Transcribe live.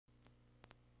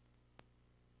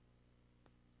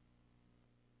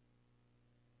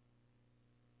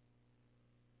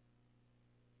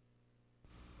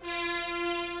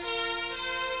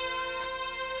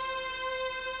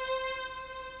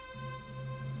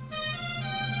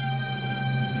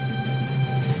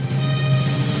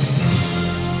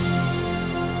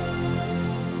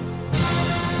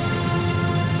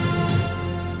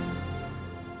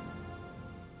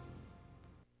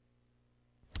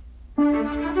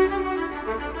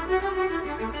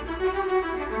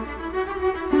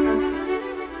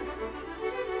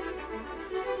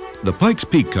The Pikes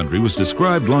Peak country was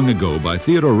described long ago by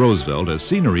Theodore Roosevelt as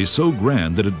scenery so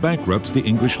grand that it bankrupts the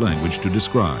English language to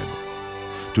describe.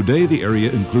 Today, the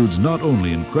area includes not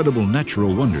only incredible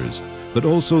natural wonders, but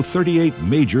also 38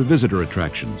 major visitor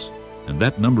attractions, and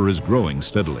that number is growing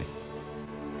steadily.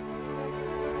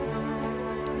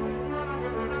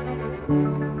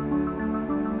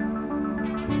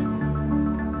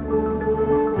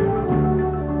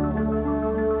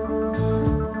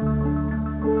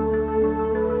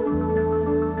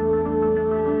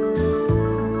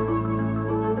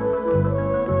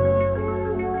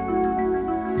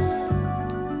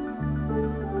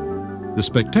 The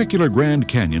spectacular Grand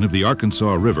Canyon of the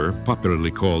Arkansas River,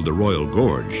 popularly called the Royal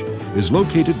Gorge, is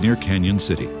located near Canyon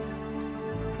City.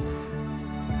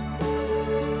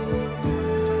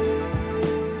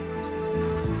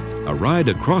 A ride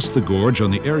across the gorge on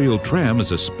the aerial tram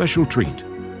is a special treat.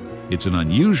 It's an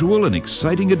unusual and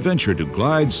exciting adventure to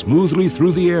glide smoothly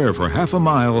through the air for half a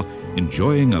mile,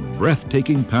 enjoying a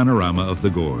breathtaking panorama of the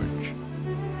gorge.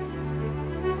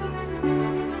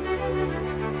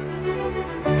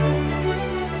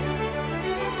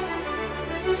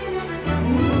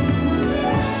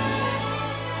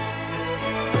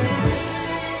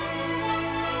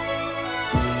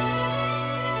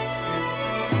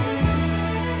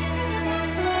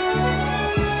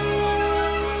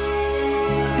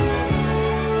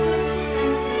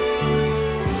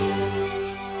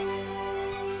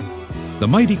 The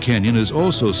mighty canyon is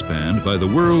also spanned by the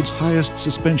world's highest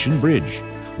suspension bridge,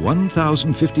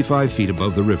 1,055 feet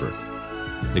above the river.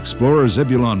 Explorer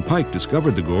Zebulon Pike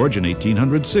discovered the gorge in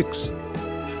 1806.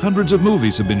 Hundreds of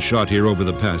movies have been shot here over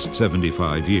the past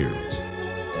 75 years.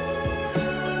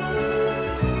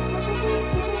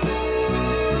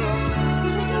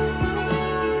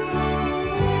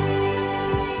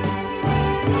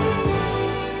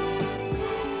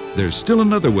 There's still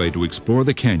another way to explore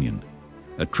the canyon.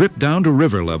 A trip down to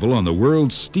river level on the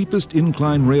world's steepest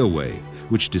incline railway,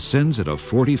 which descends at a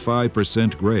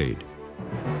 45% grade.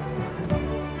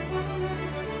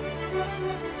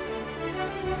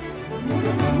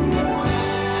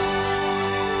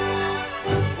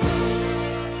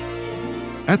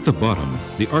 At the bottom,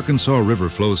 the Arkansas River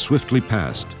flows swiftly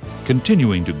past,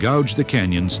 continuing to gouge the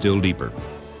canyon still deeper.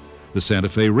 The Santa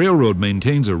Fe Railroad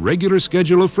maintains a regular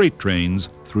schedule of freight trains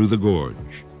through the gorge.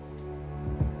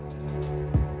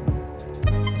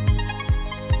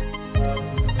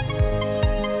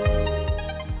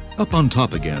 Up on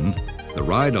top again, the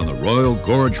ride on the Royal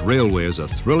Gorge Railway is a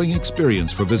thrilling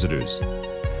experience for visitors.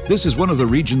 This is one of the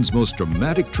region's most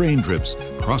dramatic train trips,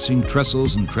 crossing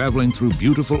trestles and traveling through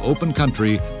beautiful open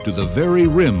country to the very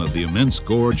rim of the immense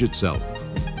gorge itself.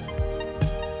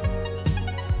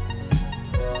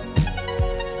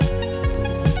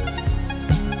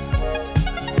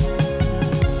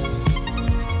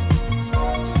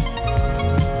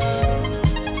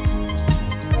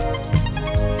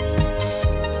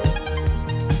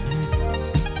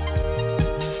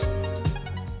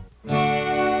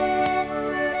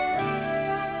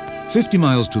 "50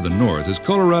 miles to the north is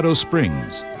Colorado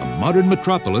Springs, a modern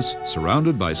metropolis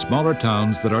surrounded by smaller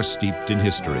towns that are steeped in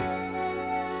history.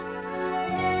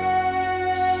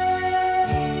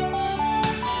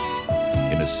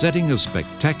 In a setting of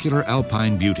spectacular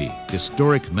alpine beauty,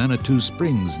 historic Manitou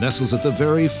Springs nestles at the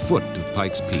very foot of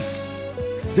Pikes Peak.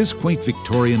 This quaint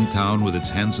Victorian town with its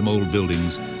handsome old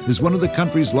buildings is one of the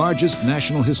country's largest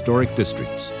national historic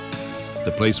districts.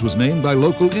 The place was named by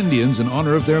local Indians in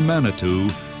honor of their Manitou,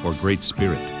 or Great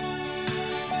Spirit.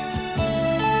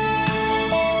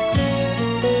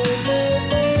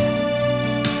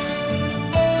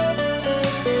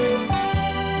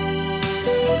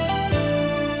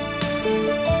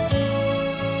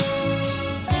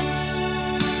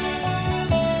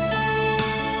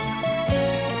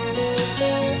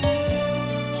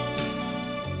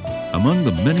 Among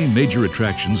the many major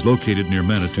attractions located near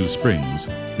Manitou Springs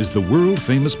is the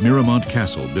world-famous Miramont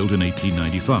Castle, built in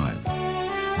 1895.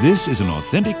 This is an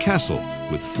authentic castle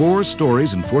with 4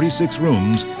 stories and 46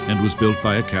 rooms and was built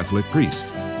by a Catholic priest.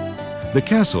 The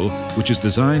castle, which is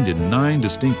designed in 9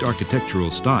 distinct architectural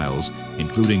styles,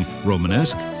 including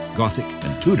Romanesque, Gothic,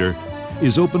 and Tudor,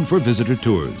 is open for visitor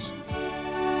tours.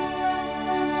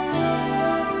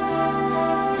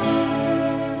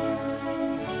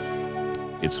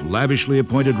 Its lavishly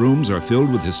appointed rooms are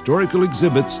filled with historical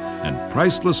exhibits and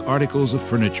priceless articles of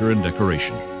furniture and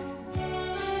decoration.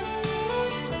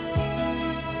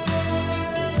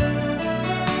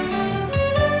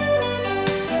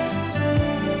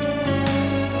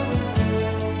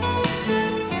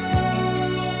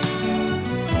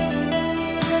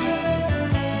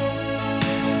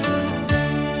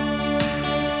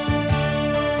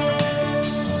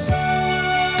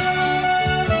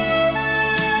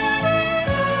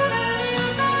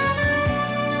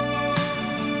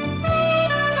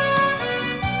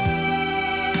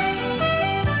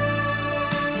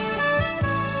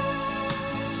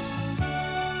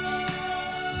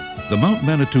 The Mount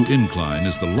Manitou Incline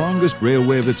is the longest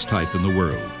railway of its type in the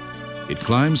world. It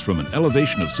climbs from an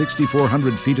elevation of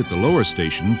 6,400 feet at the lower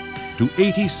station to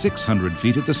 8,600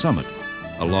 feet at the summit,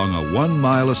 along a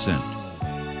 1-mile ascent.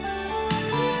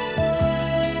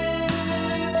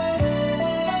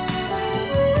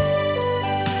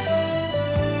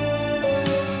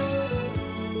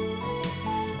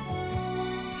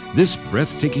 This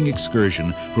breathtaking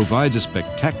excursion provides a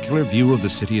spectacular view of the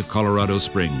city of Colorado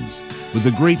Springs, with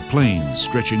the Great Plains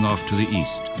stretching off to the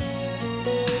east.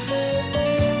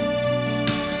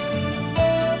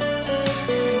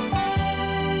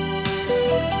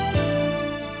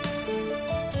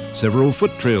 Several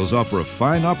foot trails offer a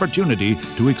fine opportunity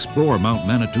to explore Mount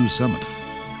Manitou's summit.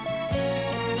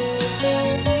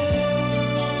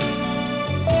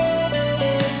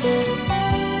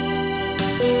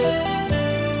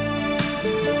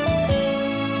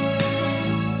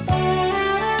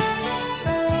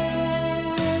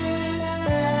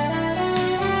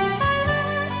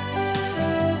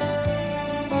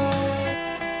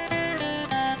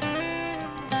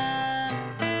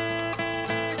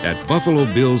 At Buffalo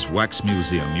Bill's Wax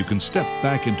Museum, you can step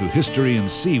back into history and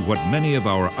see what many of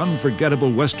our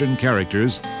unforgettable Western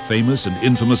characters, famous and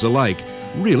infamous alike,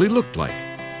 really looked like.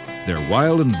 Their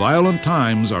wild and violent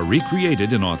times are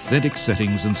recreated in authentic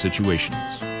settings and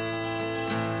situations.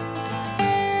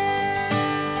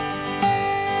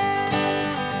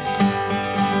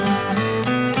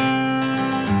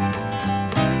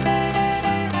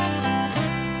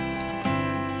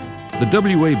 The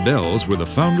W.A. Bells were the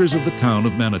founders of the town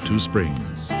of Manitou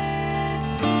Springs.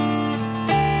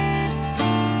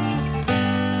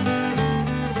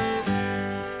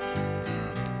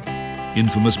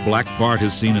 Infamous Black Bart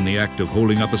is seen in the act of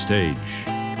holding up a stage.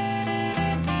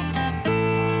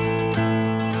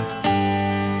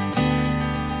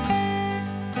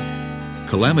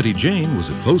 Calamity Jane was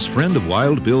a close friend of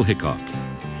Wild Bill Hickok.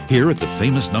 Here at the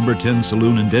famous No. 10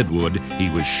 Saloon in Deadwood, he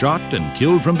was shot and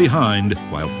killed from behind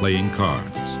while playing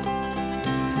cards.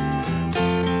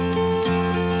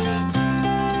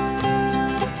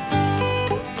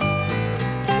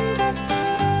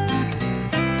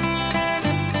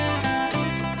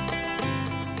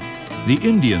 The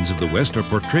Indians of the West are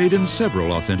portrayed in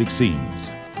several authentic scenes.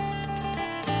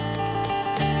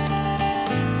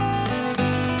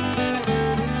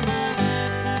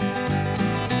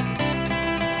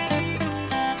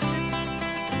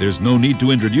 There's no need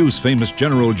to introduce famous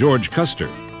General George Custer.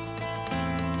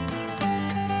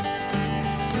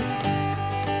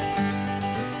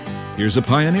 Here's a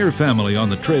pioneer family on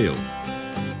the trail.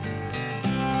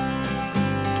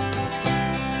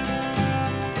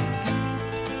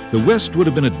 The West would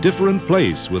have been a different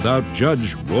place without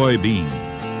Judge Roy Bean.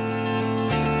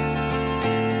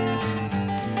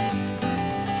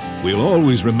 We'll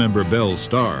always remember Bell's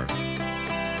star.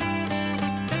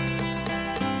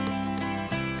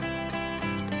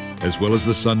 As well as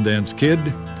the Sundance Kid,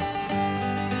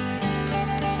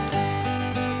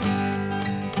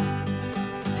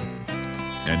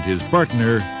 and his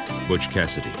partner, Butch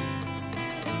Cassidy.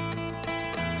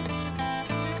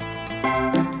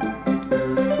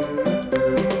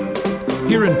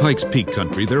 Here in Pikes Peak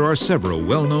country, there are several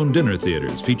well-known dinner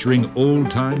theaters featuring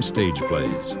old-time stage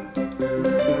plays.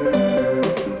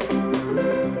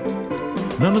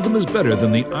 None of them is better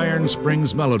than the Iron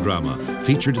Springs melodrama,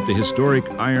 featured at the historic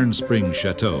Iron Springs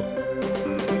Chateau.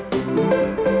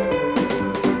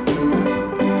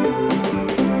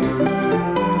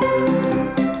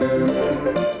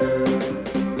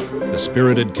 The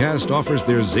spirited cast offers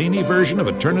their zany version of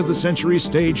a turn-of-the-century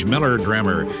stage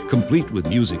melodrama, complete with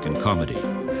music and comedy.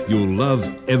 You'll love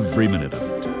every minute of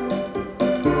it.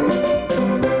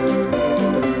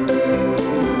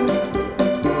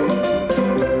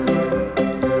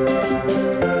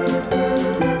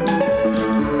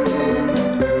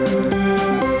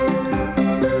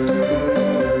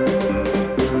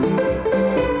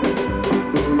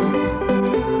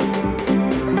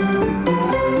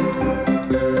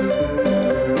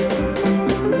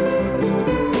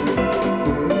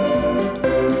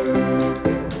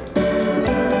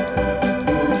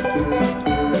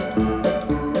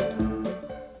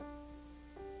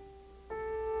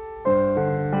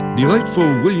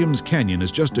 Delightful Williams Canyon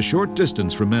is just a short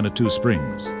distance from Manitou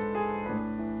Springs.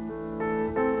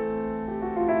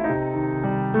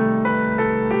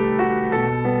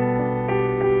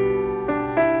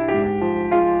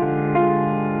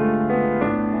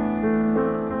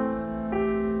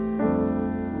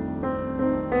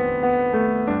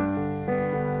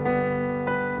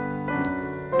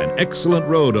 An excellent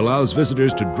road allows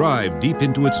visitors to drive deep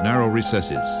into its narrow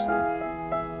recesses.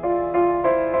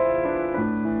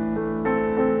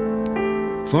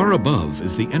 Far above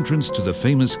is the entrance to the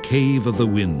famous Cave of the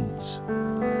Winds.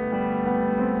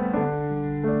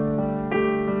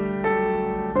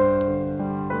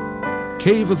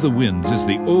 Cave of the Winds is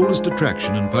the oldest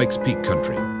attraction in Pikes Peak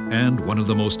country and one of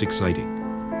the most exciting.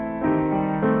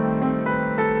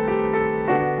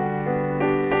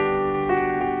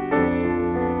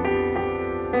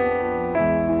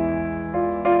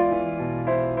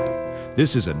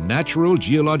 This is a natural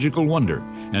geological wonder,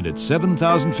 and at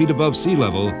 7,000 feet above sea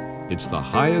level, it's the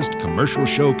highest commercial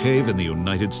show cave in the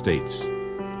United States.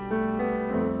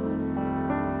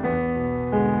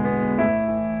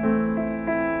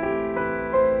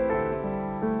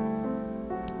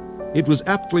 It was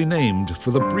aptly named for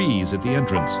the breeze at the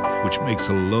entrance, which makes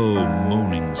a low,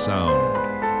 moaning sound.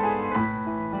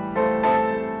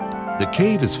 The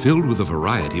cave is filled with a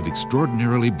variety of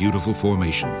extraordinarily beautiful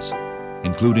formations,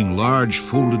 including large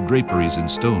folded draperies in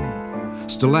stone,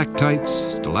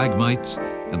 stalactites, stalagmites,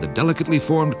 and the delicately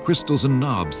formed crystals and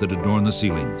knobs that adorn the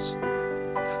ceilings.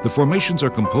 The formations are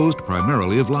composed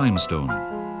primarily of limestone.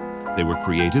 They were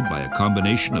created by a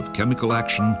combination of chemical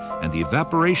action and the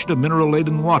evaporation of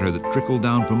mineral-laden water that trickled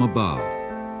down from above.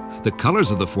 The colors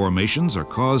of the formations are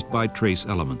caused by trace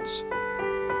elements.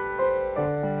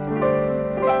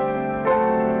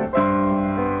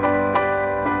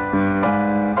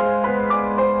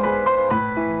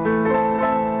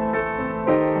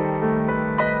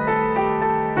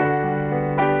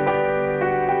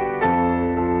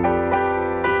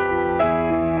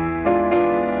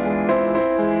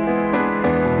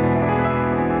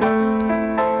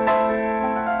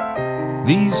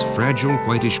 These fragile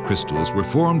whitish crystals were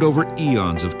formed over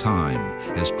eons of time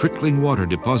as trickling water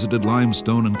deposited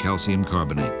limestone and calcium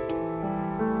carbonate.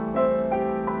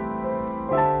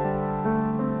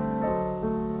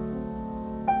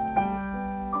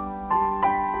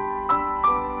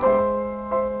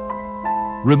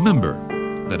 Remember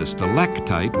that a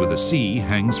stalactite with a C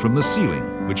hangs from the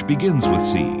ceiling, which begins with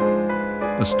C.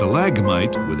 A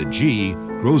stalagmite with a G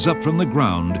grows up from the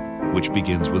ground, which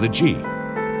begins with a G.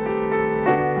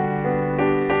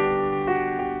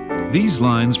 These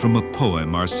lines from a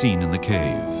poem are seen in the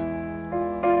cave.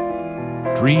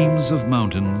 Dreams of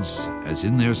mountains, as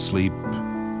in their sleep,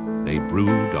 they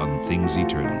brood on things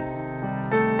eternal.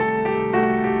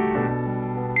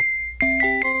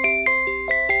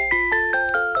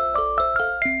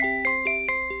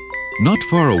 Not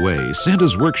far away,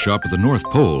 Santa's workshop at the North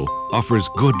Pole offers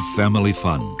good family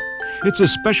fun. It's a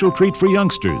special treat for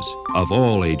youngsters of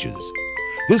all ages.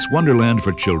 This wonderland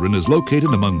for children is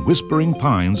located among whispering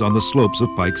pines on the slopes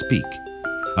of Pikes Peak.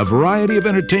 A variety of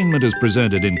entertainment is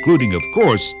presented, including, of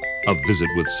course, a visit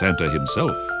with Santa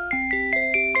himself.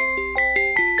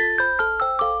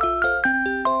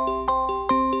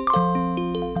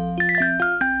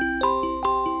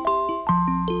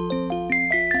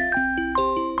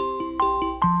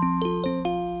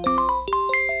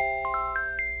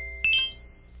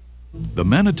 The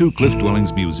Manitou Cliff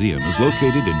Dwellings Museum is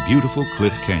located in beautiful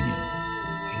Cliff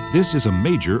Canyon. This is a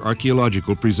major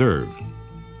archaeological preserve.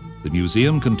 The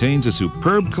museum contains a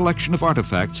superb collection of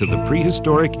artifacts of the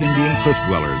prehistoric Indian cliff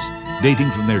dwellers,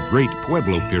 dating from their great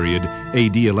Pueblo period,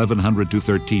 AD 1100 to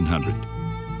 1300.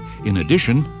 In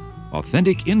addition,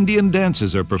 authentic Indian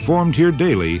dances are performed here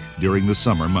daily during the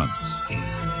summer months.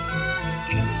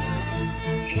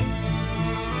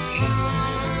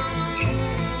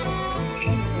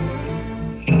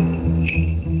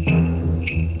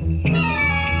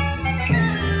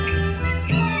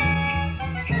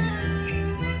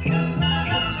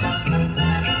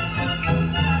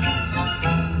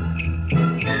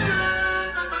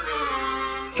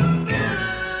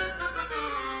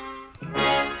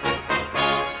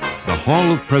 The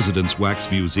Hall of Presidents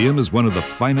Wax Museum is one of the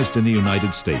finest in the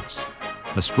United States.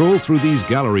 A stroll through these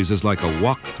galleries is like a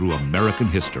walk through American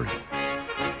history.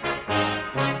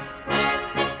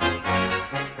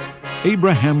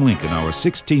 Abraham Lincoln, our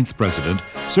 16th president,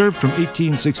 served from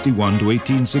 1861 to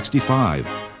 1865,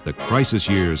 the crisis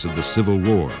years of the Civil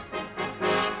War.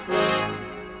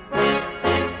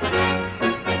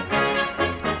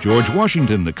 George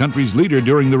Washington, the country's leader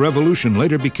during the Revolution,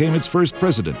 later became its first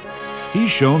president. He's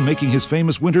shown making his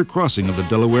famous winter crossing of the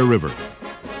Delaware River.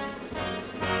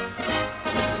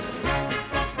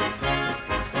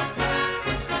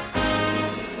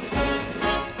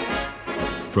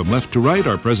 From left to right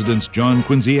are Presidents John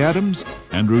Quincy Adams,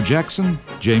 Andrew Jackson,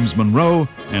 James Monroe,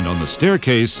 and on the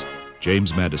staircase,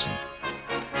 James Madison.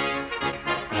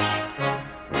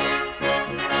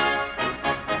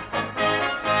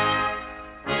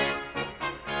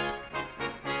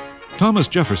 Thomas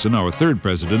Jefferson, our third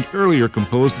president, earlier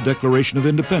composed the Declaration of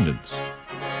Independence.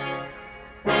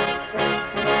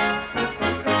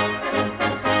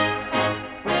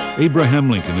 Abraham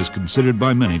Lincoln is considered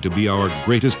by many to be our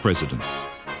greatest president.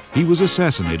 He was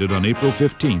assassinated on April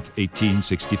 15,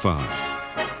 1865.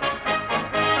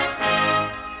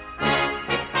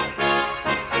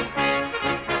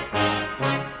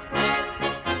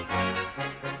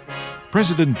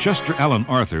 President Chester Alan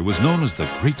Arthur was known as the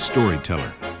Great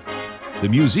Storyteller. The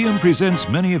museum presents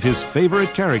many of his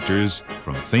favorite characters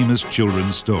from famous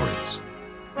children's stories.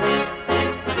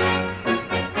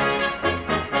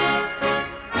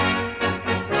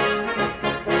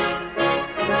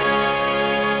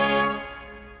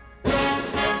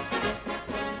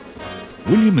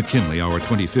 William McKinley, our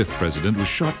 25th president, was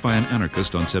shot by an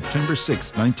anarchist on September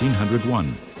 6,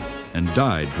 1901, and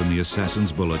died from the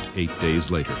assassin's bullet 8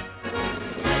 days later.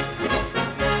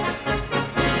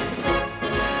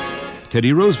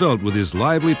 Teddy Roosevelt, with his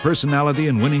lively personality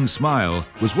and winning smile,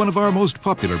 was one of our most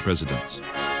popular presidents.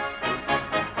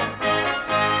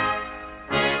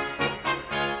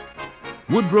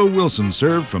 Woodrow Wilson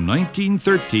served from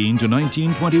 1913 to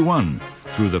 1921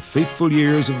 through the fateful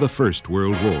years of the First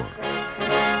World War.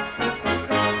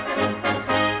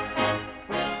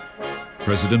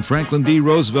 President Franklin D.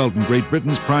 Roosevelt and Great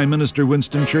Britain's Prime Minister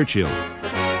Winston Churchill.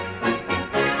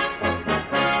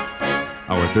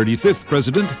 Our 35th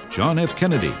President, John F.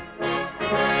 Kennedy.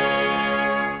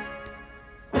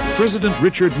 President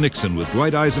Richard Nixon with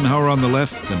Dwight Eisenhower on the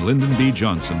left and Lyndon B.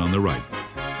 Johnson on the right.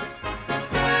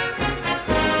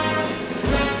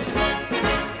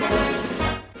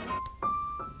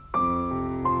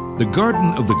 The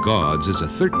Garden of the Gods is a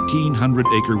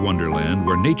 1,300-acre wonderland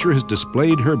where nature has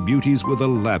displayed her beauties with a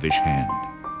lavish hand.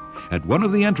 At one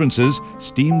of the entrances,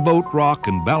 Steamboat Rock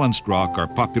and Balanced Rock are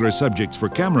popular subjects for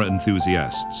camera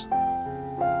enthusiasts.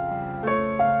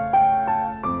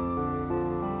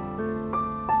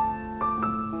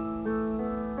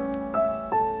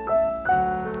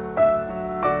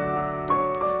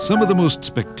 Some of the most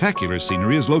spectacular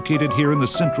scenery is located here in the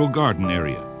Central Garden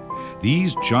area.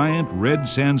 These giant red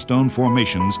sandstone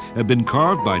formations have been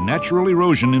carved by natural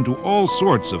erosion into all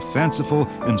sorts of fanciful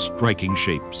and striking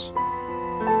shapes.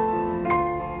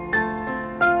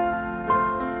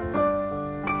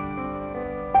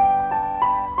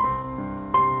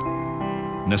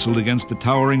 Nestled against the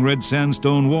towering red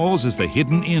sandstone walls is the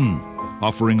Hidden Inn,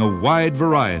 offering a wide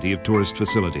variety of tourist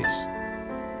facilities.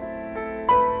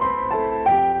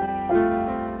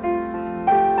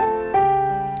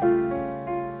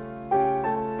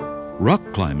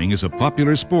 Rock climbing is a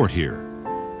popular sport here.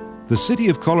 The city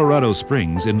of Colorado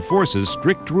Springs enforces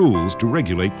strict rules to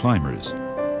regulate climbers.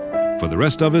 For the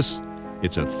rest of us,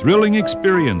 it's a thrilling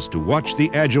experience to watch the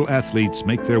agile athletes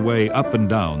make their way up and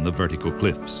down the vertical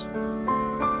cliffs.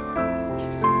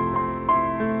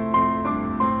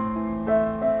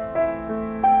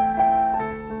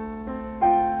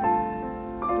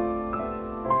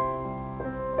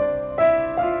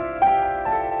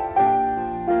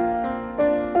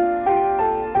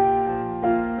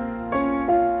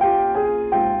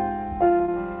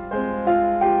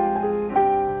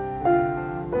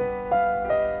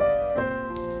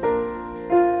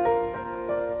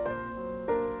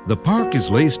 The park is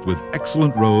laced with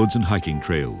excellent roads and hiking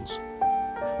trails.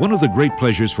 One of the great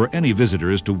pleasures for any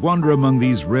visitor is to wander among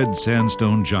these red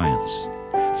sandstone giants.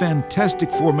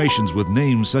 Fantastic formations with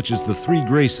names such as the Three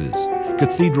Graces,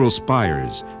 cathedral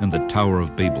spires, and the Tower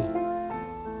of Babel.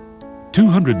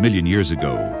 200 million years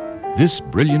ago, this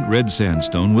brilliant red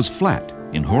sandstone was flat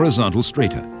in horizontal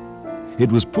strata. It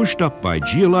was pushed up by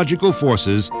geological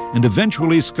forces and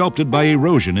eventually sculpted by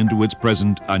erosion into its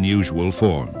present unusual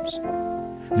forms.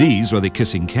 These are the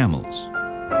kissing camels.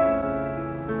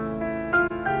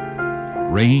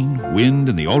 Rain, wind,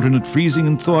 and the alternate freezing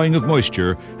and thawing of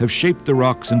moisture have shaped the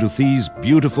rocks into these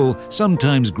beautiful,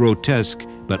 sometimes grotesque,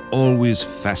 but always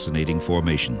fascinating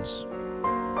formations.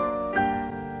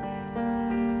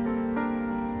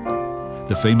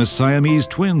 The famous Siamese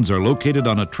twins are located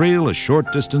on a trail a short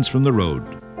distance from the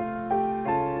road.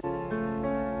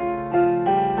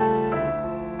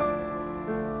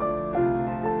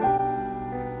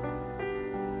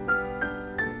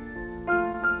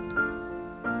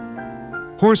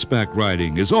 Horseback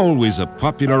riding is always a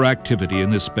popular activity in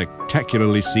this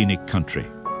spectacularly scenic country.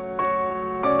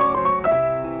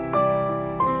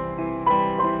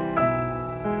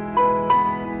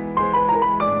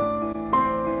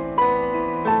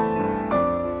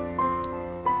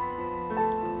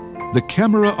 The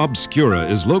Camera Obscura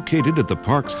is located at the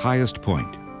park's highest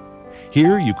point.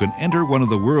 Here you can enter one of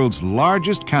the world's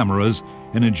largest cameras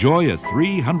and enjoy a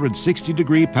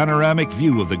 360-degree panoramic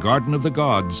view of the Garden of the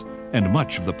Gods and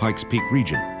much of the Pikes Peak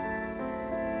region.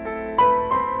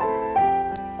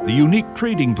 The unique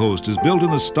trading post is built in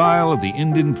the style of the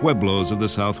Indian pueblos of the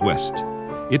Southwest.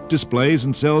 It displays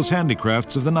and sells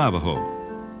handicrafts of the Navajo.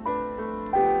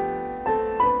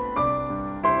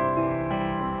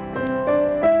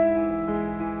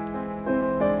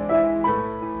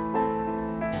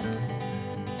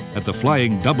 At the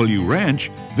Flying W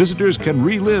Ranch, visitors can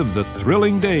relive the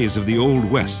thrilling days of the Old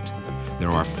West. There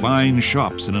are fine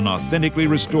shops in an authentically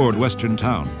restored Western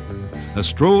town. A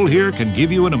stroll here can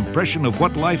give you an impression of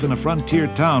what life in a frontier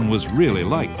town was really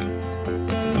like.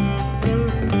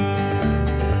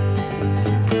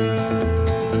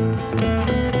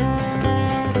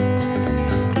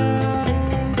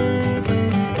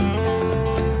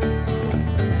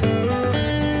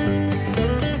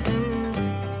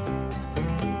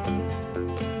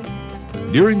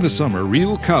 During the summer,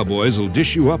 real cowboys will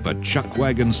dish you up a chuck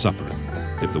wagon supper.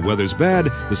 If the weather's bad,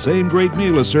 the same great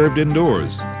meal is served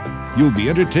indoors. You'll be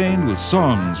entertained with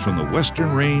songs from the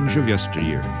western range of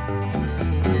yesteryear.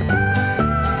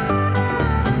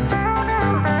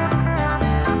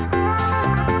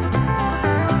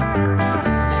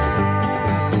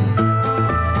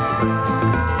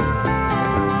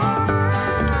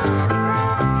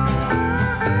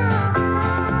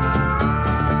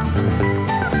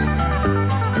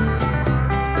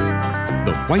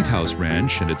 White House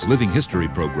Ranch and its Living History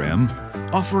program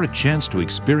offer a chance to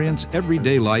experience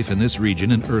everyday life in this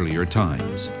region in earlier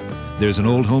times. There's an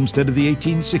old homestead of the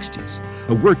 1860s,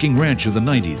 a working ranch of the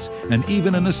 90s, and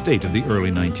even an estate of the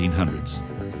early 1900s.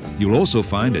 You'll also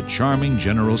find a charming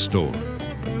general store.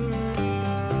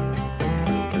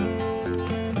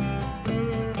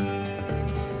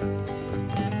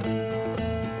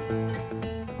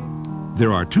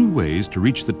 There are 2 ways to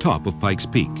reach the top of Pikes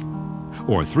Peak,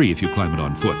 or 3 if you climb it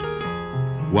on foot.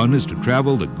 One is to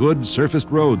travel the good surfaced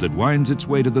road that winds its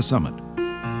way to the summit.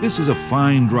 This is a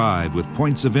fine drive with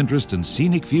points of interest and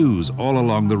scenic views all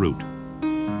along the route.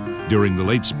 During the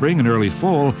late spring and early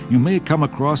fall, you may come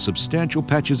across substantial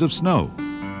patches of snow.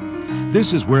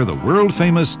 This is where the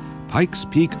world-famous Pikes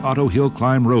Peak Auto Hill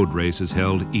Climb Road Race is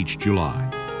held each July.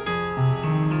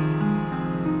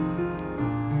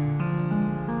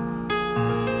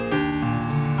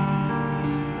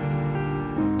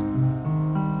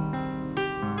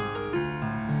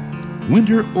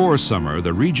 Winter or summer,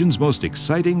 the region's most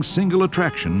exciting single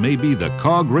attraction may be the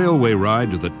Cog Railway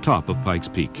ride to the top of Pikes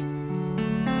Peak.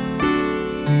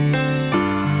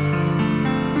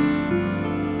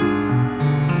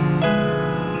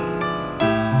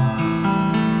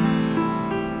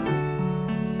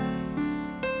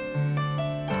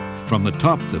 From the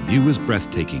top, the view is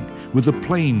breathtaking, with the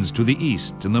plains to the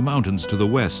east and the mountains to the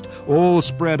west, all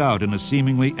spread out in a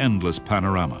seemingly endless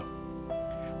panorama.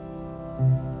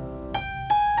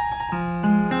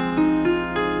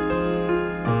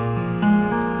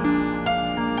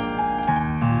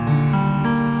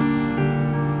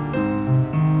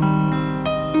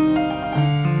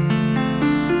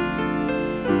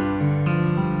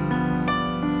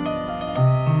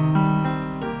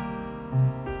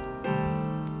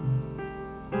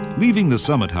 Leaving the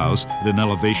summit house at an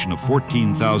elevation of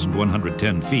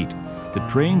 14,110 feet, the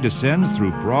train descends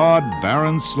through broad,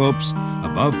 barren slopes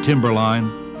above timberline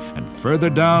and further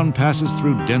down passes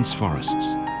through dense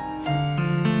forests.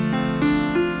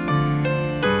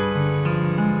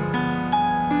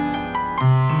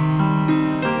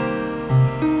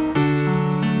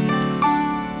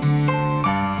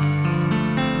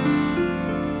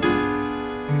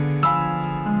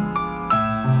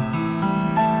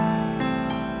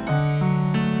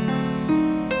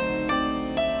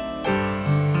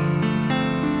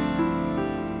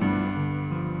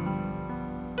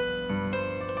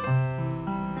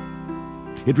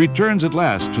 It returns at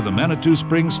last to the Manitou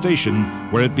Springs station,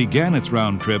 where it began its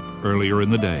round trip earlier in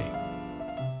the day.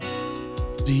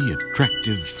 The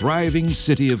attractive, thriving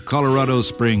city of Colorado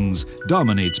Springs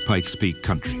dominates Pikes Peak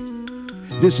country.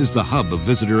 This is the hub of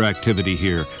visitor activity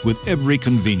here, with every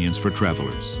convenience for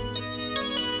travelers.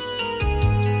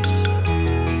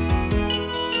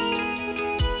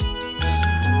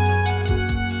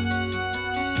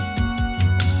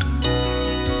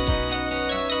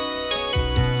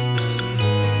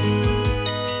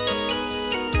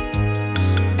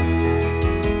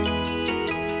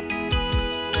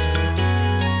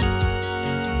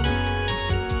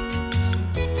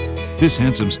 This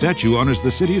handsome statue honors the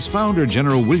city's founder,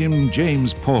 General William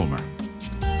James Palmer.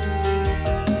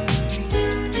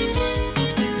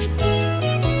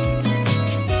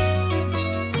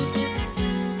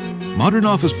 Modern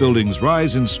office buildings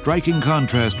rise in striking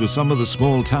contrast with some of the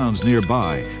small towns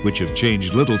nearby, which have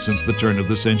changed little since the turn of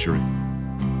the century.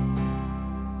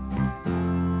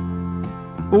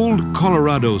 Old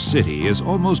Colorado City has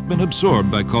almost been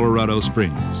absorbed by Colorado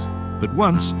Springs, but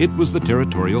once it was the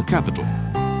territorial capital.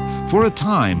 For a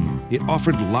time, it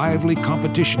offered lively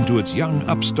competition to its young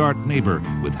upstart neighbor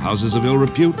with houses of ill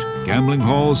repute, gambling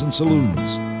halls, and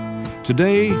saloons.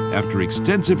 Today, after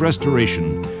extensive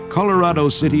restoration, Colorado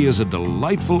City is a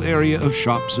delightful area of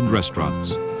shops and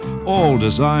restaurants, all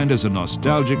designed as a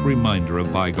nostalgic reminder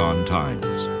of bygone times.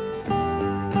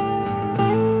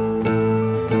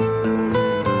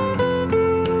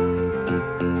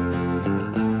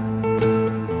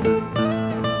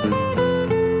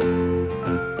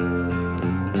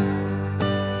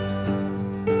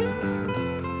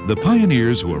 The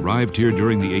pioneers who arrived here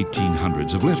during the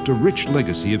 1800s have left a rich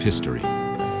legacy of history.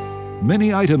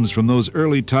 Many items from those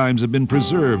early times have been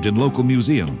preserved in local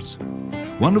museums.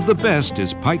 One of the best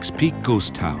is Pikes Peak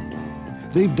Ghost Town.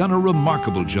 They've done a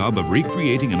remarkable job of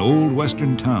recreating an old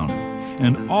western town,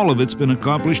 and all of it's been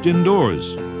accomplished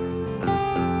indoors.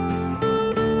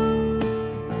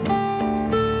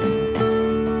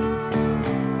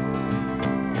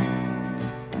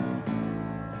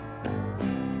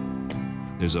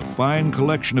 There's a fine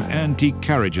collection of antique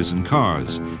carriages and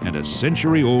cars, and a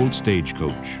century-old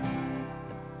stagecoach.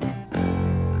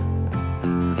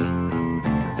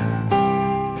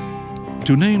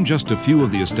 To name just a few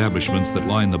of the establishments that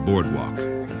line the boardwalk,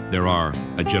 there are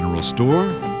a general store,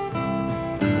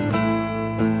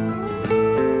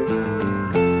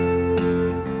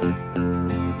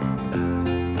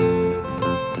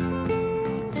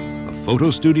 a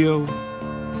photo studio,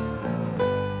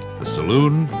 a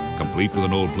saloon, complete with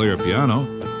an old player piano,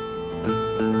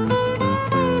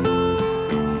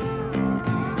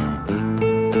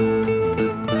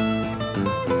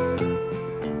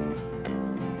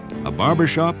 a barber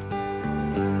shop,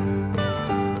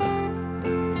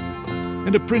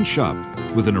 and a print shop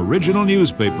with an original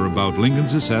newspaper about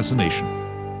Lincoln's assassination.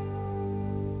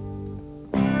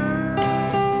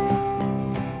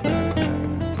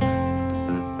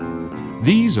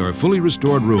 These are fully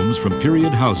restored rooms from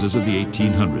period houses of the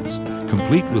 1800s,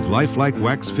 complete with lifelike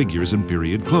wax figures and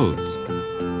period clothes.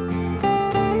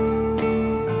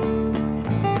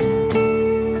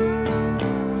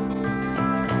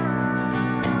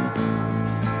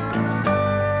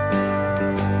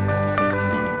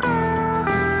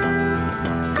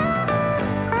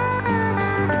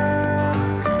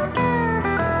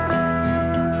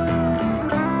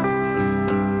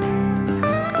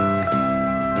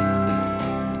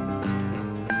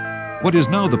 What is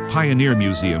now the Pioneer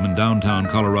Museum in downtown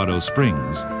Colorado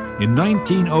Springs, in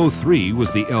 1903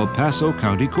 was the El Paso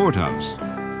County Courthouse.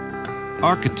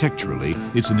 Architecturally,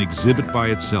 it's an exhibit by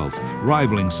itself,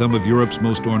 rivaling some of Europe's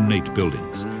most ornate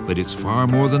buildings. But it's far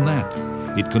more than that.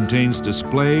 It contains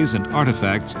displays and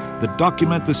artifacts that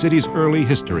document the city's early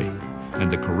history and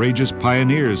the courageous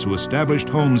pioneers who established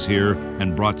homes here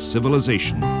and brought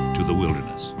civilization to the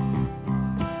wilderness.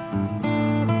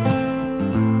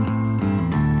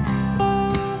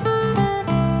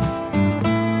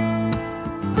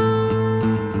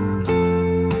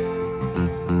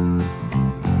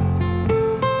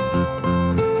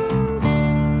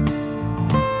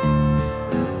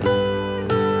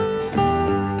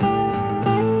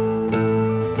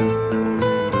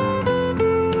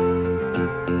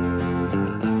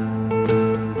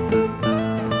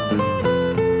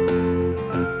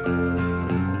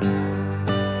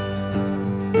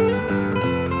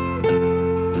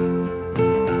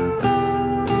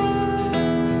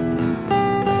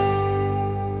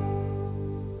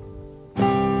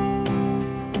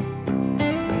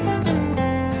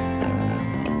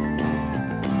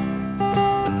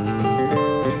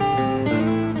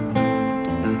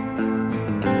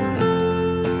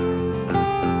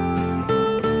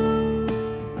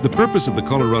 The purpose of the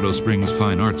Colorado Springs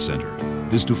Fine Arts Center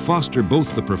is to foster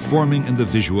both the performing and the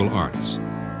visual arts.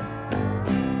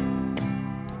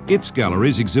 Its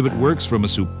galleries exhibit works from a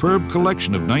superb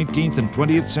collection of 19th and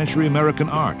 20th century American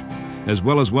art, as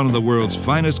well as one of the world's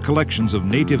finest collections of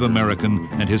Native American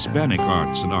and Hispanic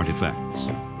arts and artifacts.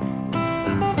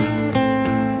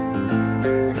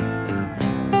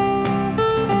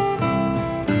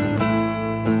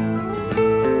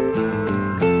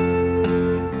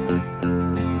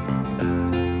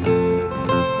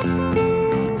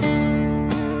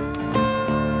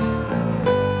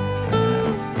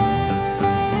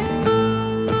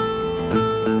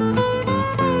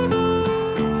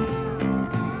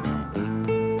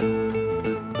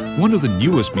 One of the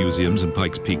newest museums in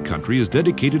Pikes Peak country is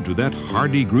dedicated to that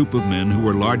hardy group of men who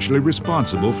were largely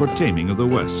responsible for taming of the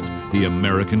West, the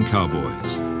American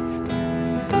cowboys.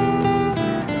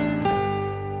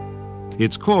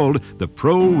 It's called the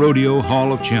Pro Rodeo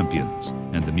Hall of Champions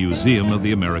and the Museum of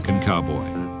the American Cowboy.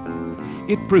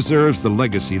 It preserves the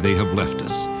legacy they have left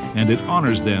us, and it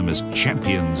honors them as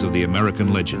champions of the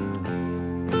American legend.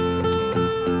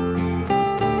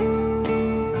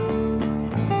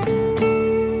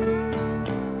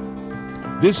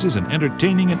 This is an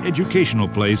entertaining and educational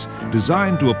place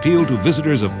designed to appeal to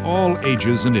visitors of all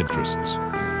ages and interests.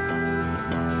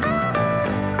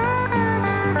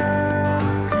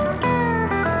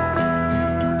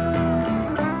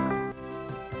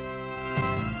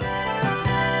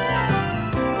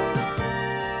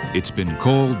 It's been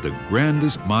called the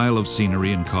grandest mile of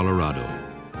scenery in Colorado.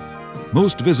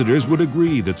 Most visitors would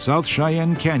agree that South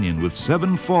Cheyenne Canyon, with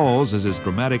 7 falls as its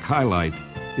dramatic highlight,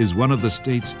 is one of the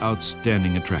state's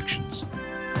outstanding attractions.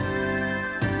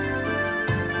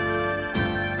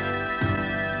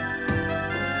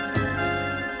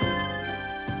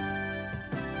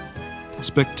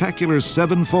 Spectacular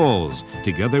 7 Falls,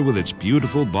 together with its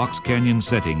beautiful box canyon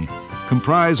setting,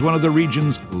 comprise one of the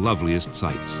region's loveliest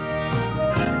sights.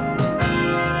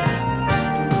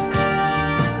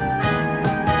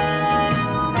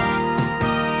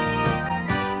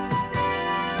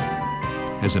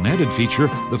 As an added feature,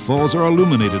 the falls are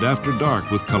illuminated after dark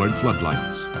with colored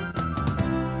floodlights.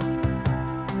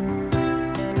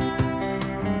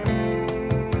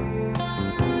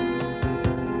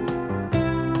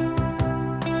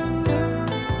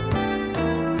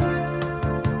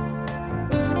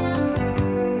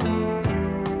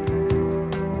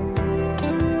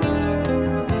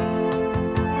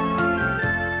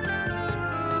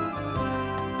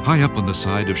 High up on the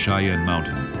side of Cheyenne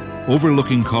Mountain,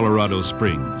 overlooking Colorado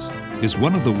Springs, is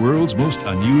one of the world's most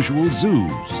unusual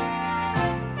zoos.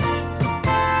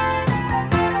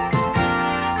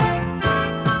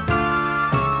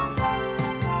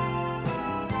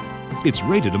 It's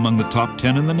rated among the top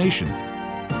 10 in the nation.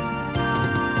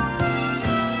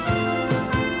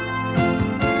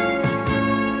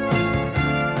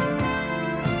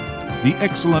 The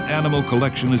excellent animal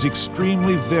collection is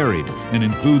extremely varied and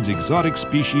includes exotic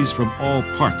species from all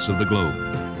parts of the globe.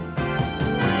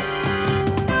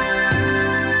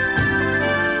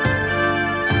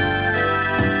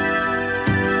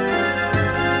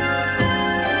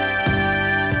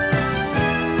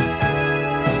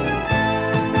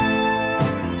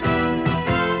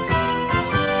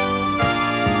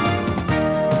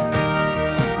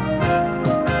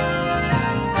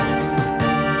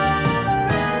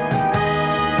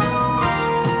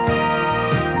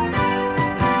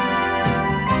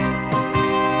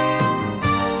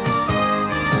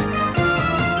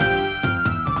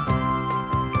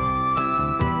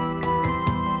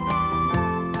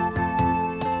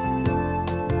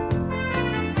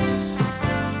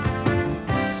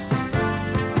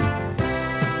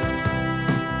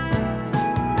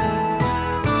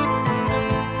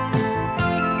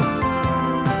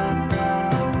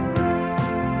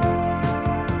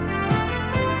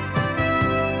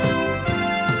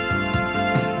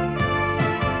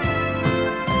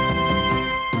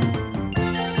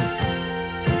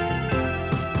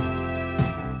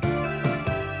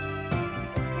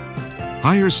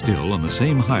 Higher still, on the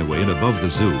same highway and above the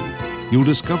zoo, you'll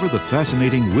discover the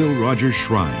fascinating Will Rogers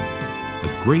Shrine,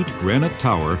 a great granite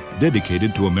tower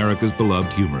dedicated to America's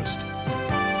beloved humorist.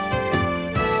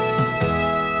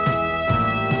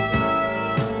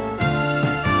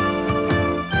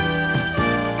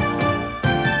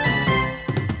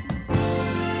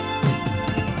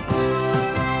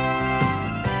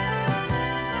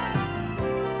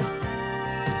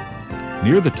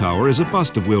 Near the tower is a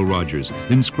bust of Will Rogers,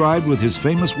 inscribed with his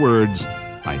famous words,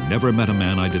 "I never met a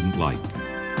man I didn't like."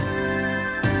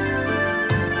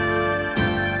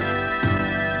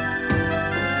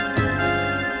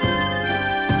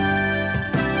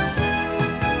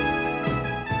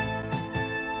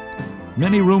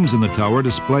 Many rooms in the tower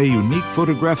display unique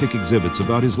photographic exhibits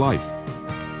about his life.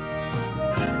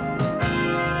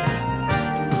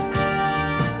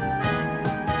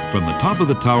 From the top of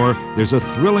the tower, there's a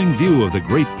thrilling view of the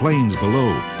Great Plains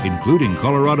below, including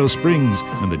Colorado Springs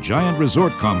and the giant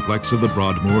resort complex of the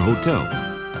Broadmoor Hotel.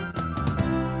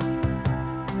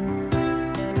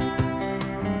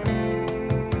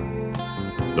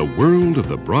 The world of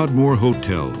the Broadmoor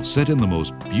Hotel, set in the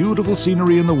most beautiful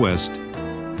scenery in the West,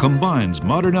 combines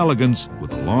modern elegance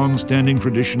with a long-standing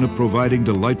tradition of providing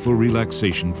delightful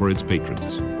relaxation for its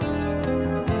patrons.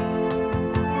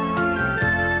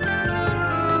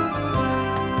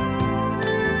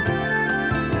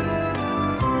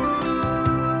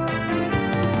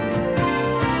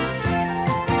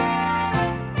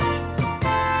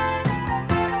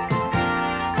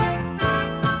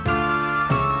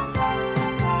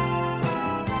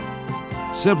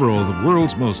 Several of the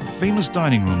world's most famous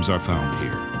dining rooms are found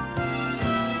here.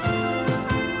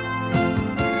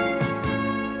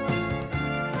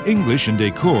 English in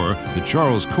decor, the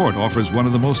Charles Court offers one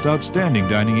of the most outstanding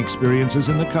dining experiences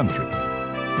in the country.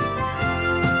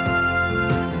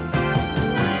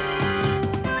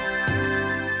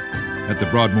 At the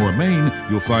Broadmoor, Maine,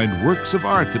 you'll find works of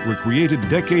art that were created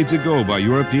decades ago by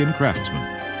European craftsmen.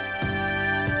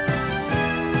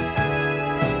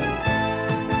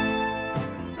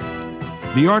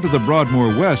 The art of the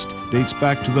Broadmoor West dates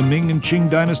back to the Ming and Qing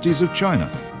dynasties of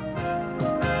China.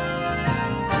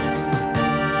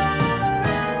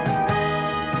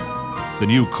 The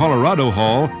new Colorado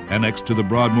Hall, annexed to the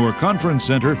Broadmoor Conference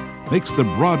Center, makes the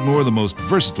Broadmoor the most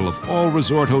versatile of all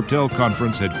resort hotel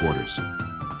conference headquarters.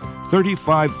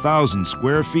 35,000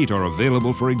 square feet are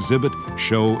available for exhibit,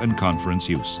 show, and conference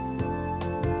use.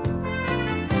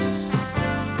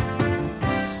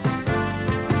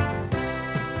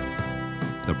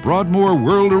 The Broadmoor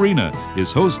World Arena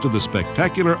is host to the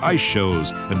spectacular ice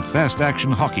shows and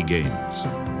fast-action hockey games.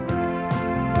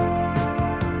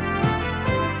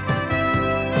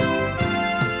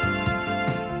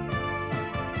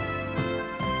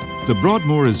 The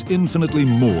Broadmoor is infinitely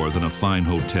more than a fine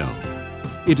hotel.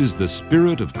 It is the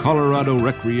spirit of Colorado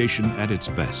recreation at its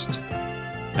best.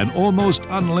 An almost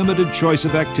unlimited choice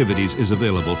of activities is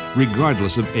available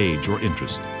regardless of age or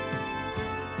interest.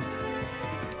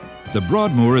 The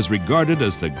Broadmoor is regarded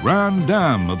as the grande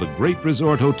dame of the great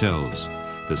resort hotels,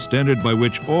 the standard by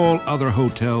which all other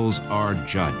hotels are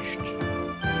judged.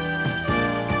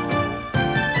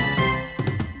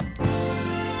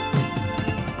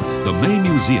 The May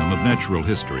Museum of Natural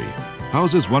History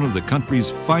houses one of the country's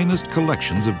finest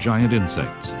collections of giant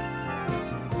insects.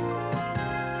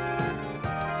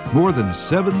 More than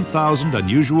 7,000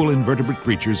 unusual invertebrate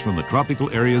creatures from the tropical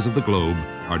areas of the globe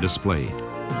are displayed.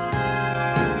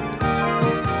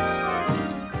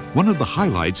 One of the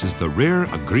highlights is the rare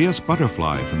Agrias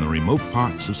butterfly from the remote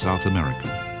parts of South America.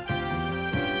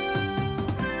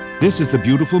 This is the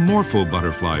beautiful Morpho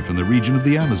butterfly from the region of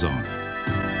the Amazon.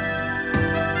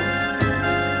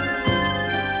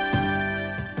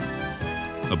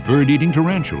 A bird-eating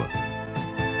tarantula.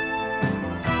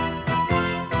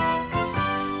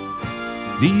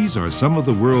 These are some of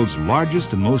the world's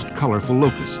largest and most colorful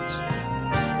locusts.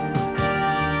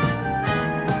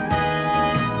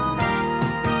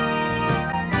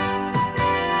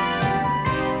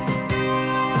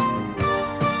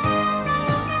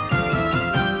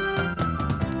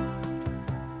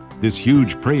 This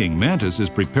huge praying mantis is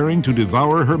preparing to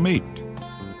devour her mate.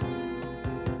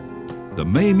 The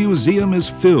May Museum is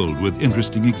filled with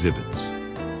interesting exhibits.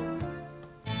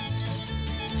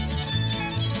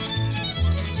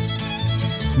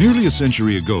 Nearly a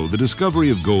century ago, the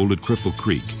discovery of gold at Cripple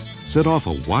Creek set off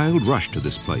a wild rush to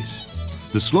this place.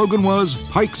 The slogan was,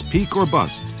 "Pikes Peak or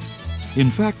Bust." In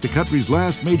fact, the country's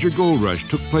last major gold rush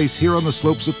took place here on the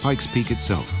slopes of Pikes Peak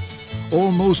itself.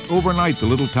 Almost overnight, the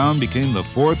little town became the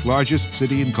fourth largest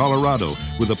city in Colorado,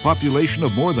 with a population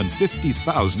of more than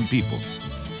 50,000 people.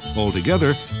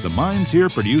 Altogether, the mines here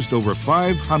produced over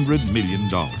 $500 million.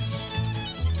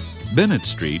 Bennett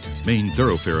Street, main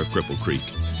thoroughfare of Cripple Creek,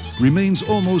 remains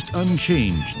almost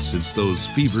unchanged since those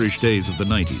feverish days of the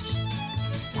 90s.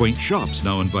 Quaint shops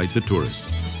now invite the tourist.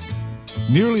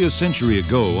 Nearly a century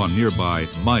ago, on nearby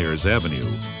Myers Avenue,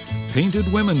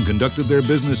 painted women conducted their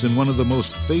business in one of the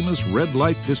most famous red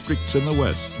light districts in the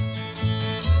West.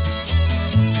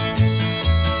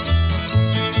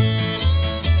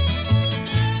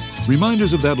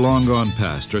 Reminders of that long-gone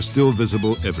past are still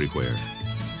visible everywhere.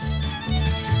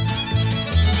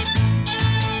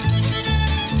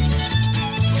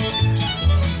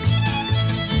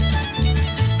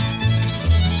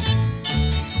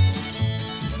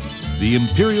 The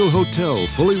Imperial Hotel,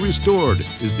 fully restored,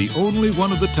 is the only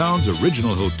one of the town's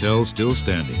original hotels still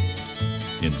standing.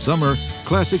 In summer,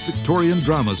 classic Victorian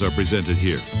dramas are presented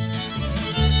here.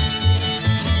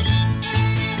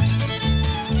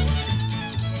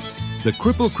 The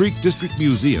Cripple Creek District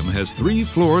Museum has 3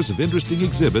 floors of interesting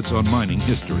exhibits on mining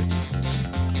history.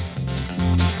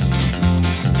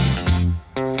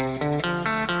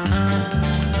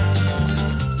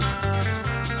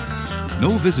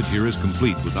 No visit here is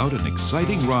complete without an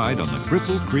exciting ride on the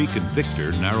Cripple Creek and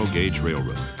Victor narrow gauge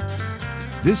railroad.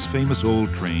 This famous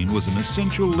old train was an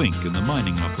essential link in the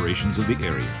mining operations of the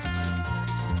area.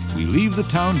 We leave the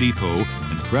town depot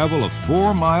and travel a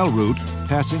 4-mile route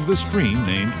passing the stream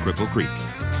named Cripple Creek.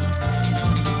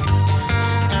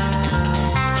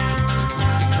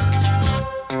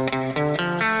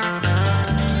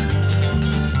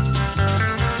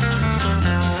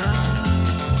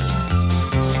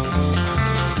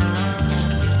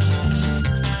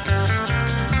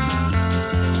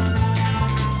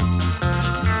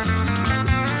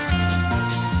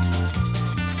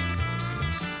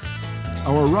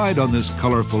 Our ride on this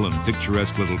colorful and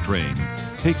picturesque little train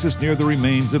takes us near the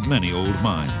remains of many old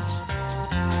mines.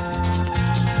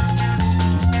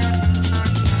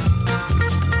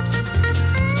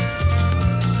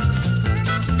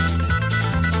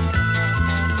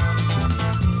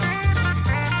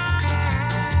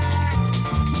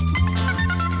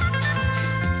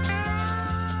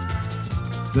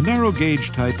 The narrow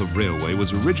gauge type of railway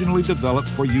was originally developed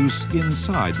for use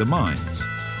inside the mines,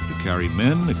 to carry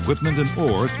men, equipment, and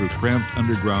ore through cramped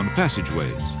underground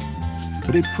passageways.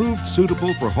 But it proved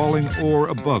suitable for hauling ore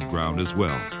above ground as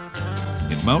well.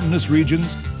 In mountainous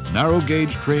regions, narrow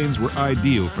gauge trains were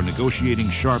ideal for negotiating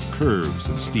sharp curves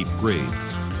and steep grades.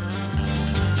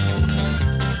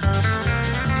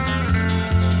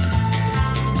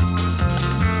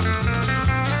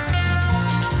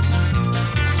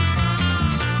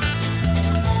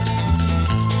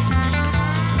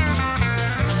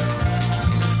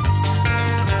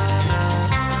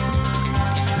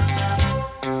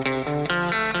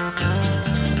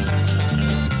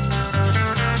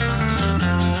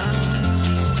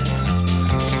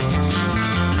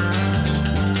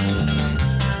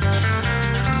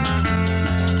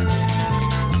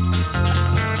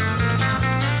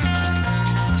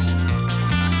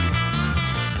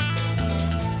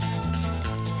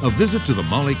 A visit to the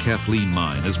Molly Kathleen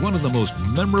mine is one of the most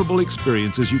memorable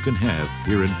experiences you can have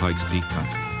here in Pikes Peak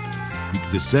Country. You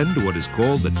can descend to what is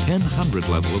called the 1000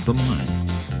 level of the mine,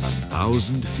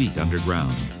 1,000 feet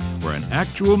underground, where an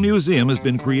actual museum has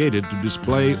been created to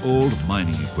display old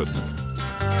mining equipment.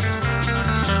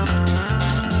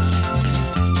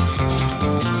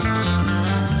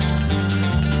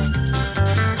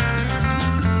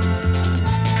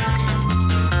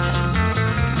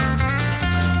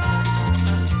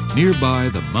 Nearby,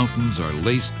 the mountains are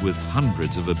laced with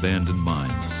hundreds of abandoned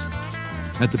mines.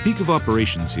 At the peak of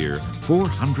operations here,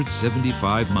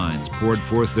 475 mines poured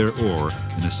forth their ore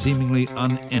in a seemingly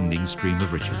unending stream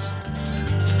of riches.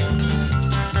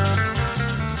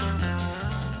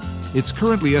 It's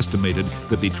currently estimated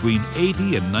that between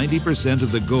 80 and 90%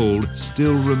 of the gold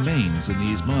still remains in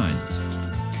these mines.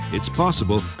 It's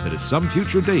possible that at some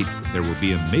future date, there will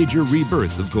be a major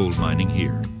rebirth of gold mining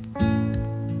here.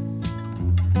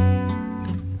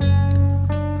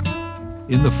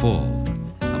 In the fall,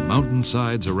 the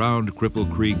mountainsides around Cripple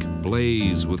Creek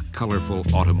blaze with colorful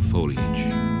autumn foliage.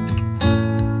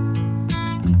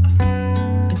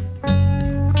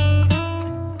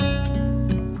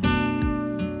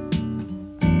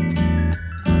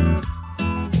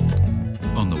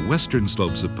 On the western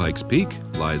slopes of Pikes Peak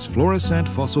lies Florissant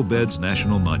Fossil Beds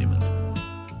National Monument.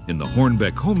 In the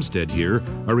Hornbeck homestead here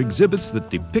are exhibits that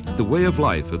depict the way of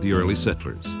life of the early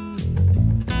settlers.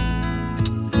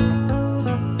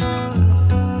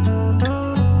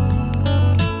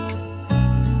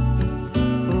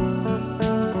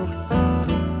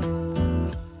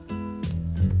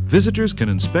 Visitors can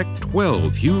inspect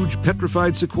 12 huge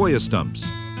petrified sequoia stumps,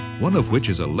 one of which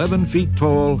is 11 feet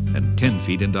tall and 10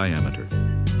 feet in diameter.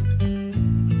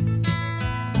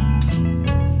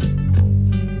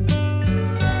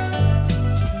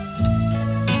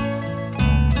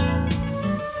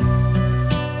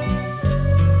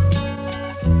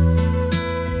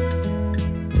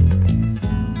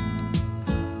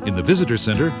 In the visitor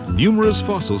center, numerous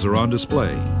fossils are on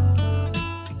display.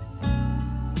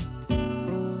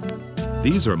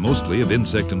 These are mostly of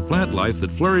insect and plant life that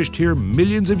flourished here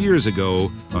millions of years ago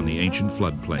on the ancient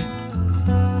floodplain.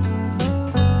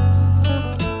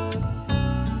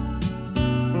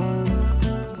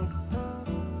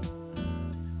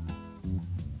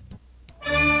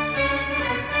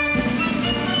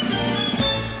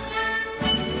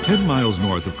 Ten miles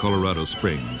north of Colorado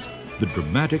Springs, the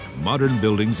dramatic modern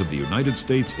buildings of the United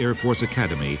States Air Force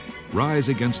Academy rise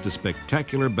against a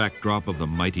spectacular backdrop of the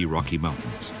mighty Rocky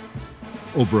Mountains.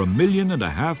 Over 1.5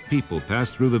 million people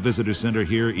pass through the visitor center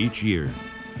here each year,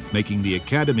 making the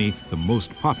Academy the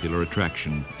most popular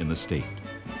attraction in the state.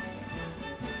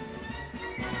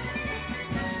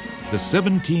 The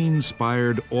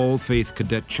 17-spired All-Faith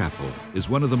Cadet Chapel is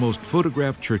one of the most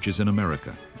photographed churches in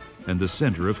America and the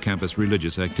center of campus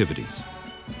religious activities.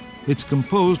 It's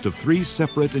composed of 3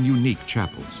 separate and unique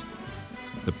chapels.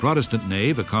 The Protestant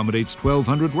nave accommodates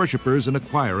 1,200 worshipers and a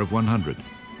choir of 100.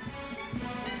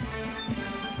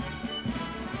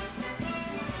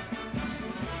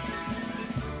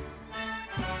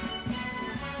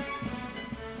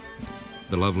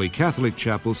 The lovely Catholic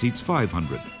chapel seats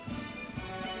 500.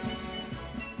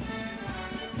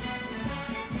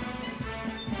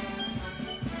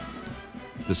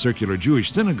 The circular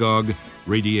Jewish synagogue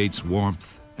radiates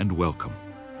warmth and welcome.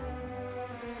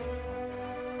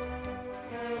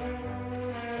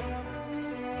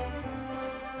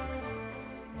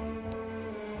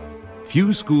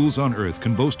 Few schools on earth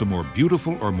can boast a more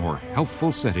beautiful or more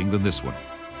healthful setting than this one.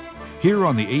 Here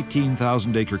on the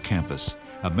 18,000-acre campus,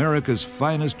 America's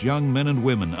finest young men and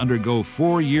women undergo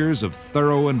 4 years of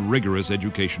thorough and rigorous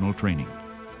educational training.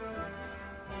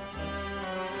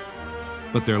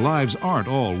 But their lives aren't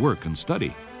all work and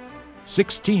study.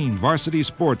 16 varsity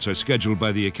sports are scheduled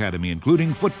by the Academy,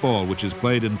 including football, which is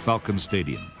played in Falcon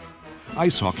Stadium.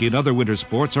 Ice hockey and other winter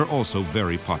sports are also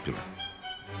very popular.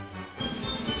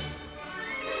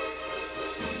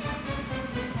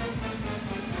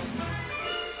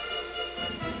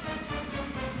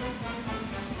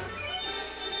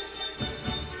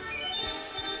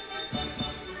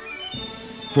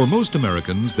 For most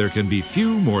Americans, there can be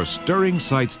few more stirring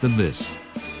sights than this.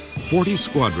 40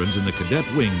 squadrons in the cadet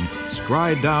wing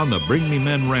stride down the Bring Me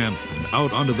Men ramp and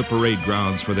out onto the parade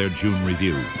grounds for their June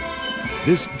review.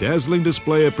 This dazzling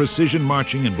display of precision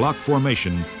marching in block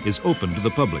formation is open to the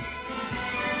public.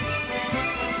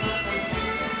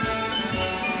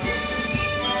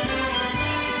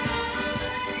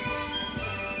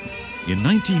 In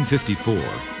 1954,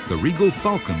 the Regal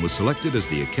Falcon was selected as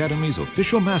the Academy's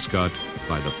official mascot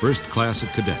by the first class of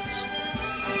cadets.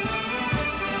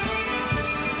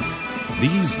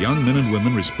 These young men and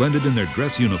women, resplendent in their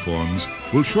dress uniforms,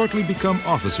 will shortly become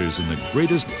officers in the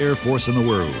greatest Air Force in the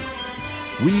world.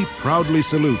 We proudly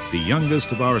salute the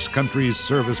youngest of our country's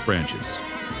service branches.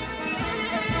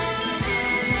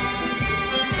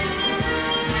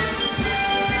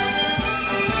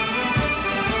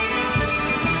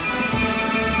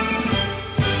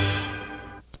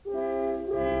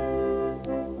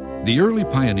 The early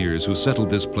pioneers who settled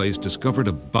this place discovered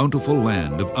a bountiful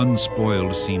land of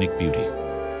unspoiled scenic beauty.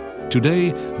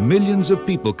 Today, millions of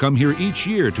people come here each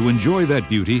year to enjoy that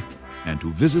beauty and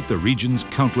to visit the region's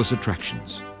countless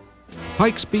attractions.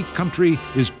 Pikes Peak country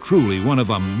is truly one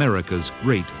of America's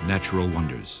great natural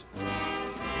wonders.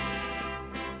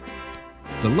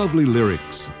 The lovely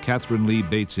lyrics of Catherine Lee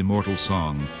Bates' immortal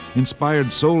song,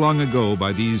 inspired so long ago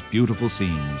by these beautiful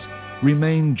scenes,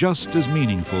 remain just as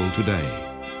meaningful today.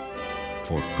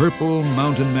 For purple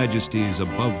mountain majesties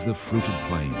above the fruited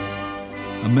plain.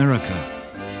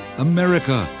 America,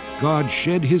 America, God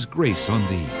shed his grace on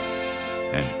thee,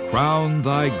 and crown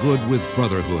thy good with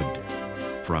brotherhood,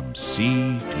 from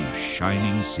sea to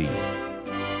shining sea.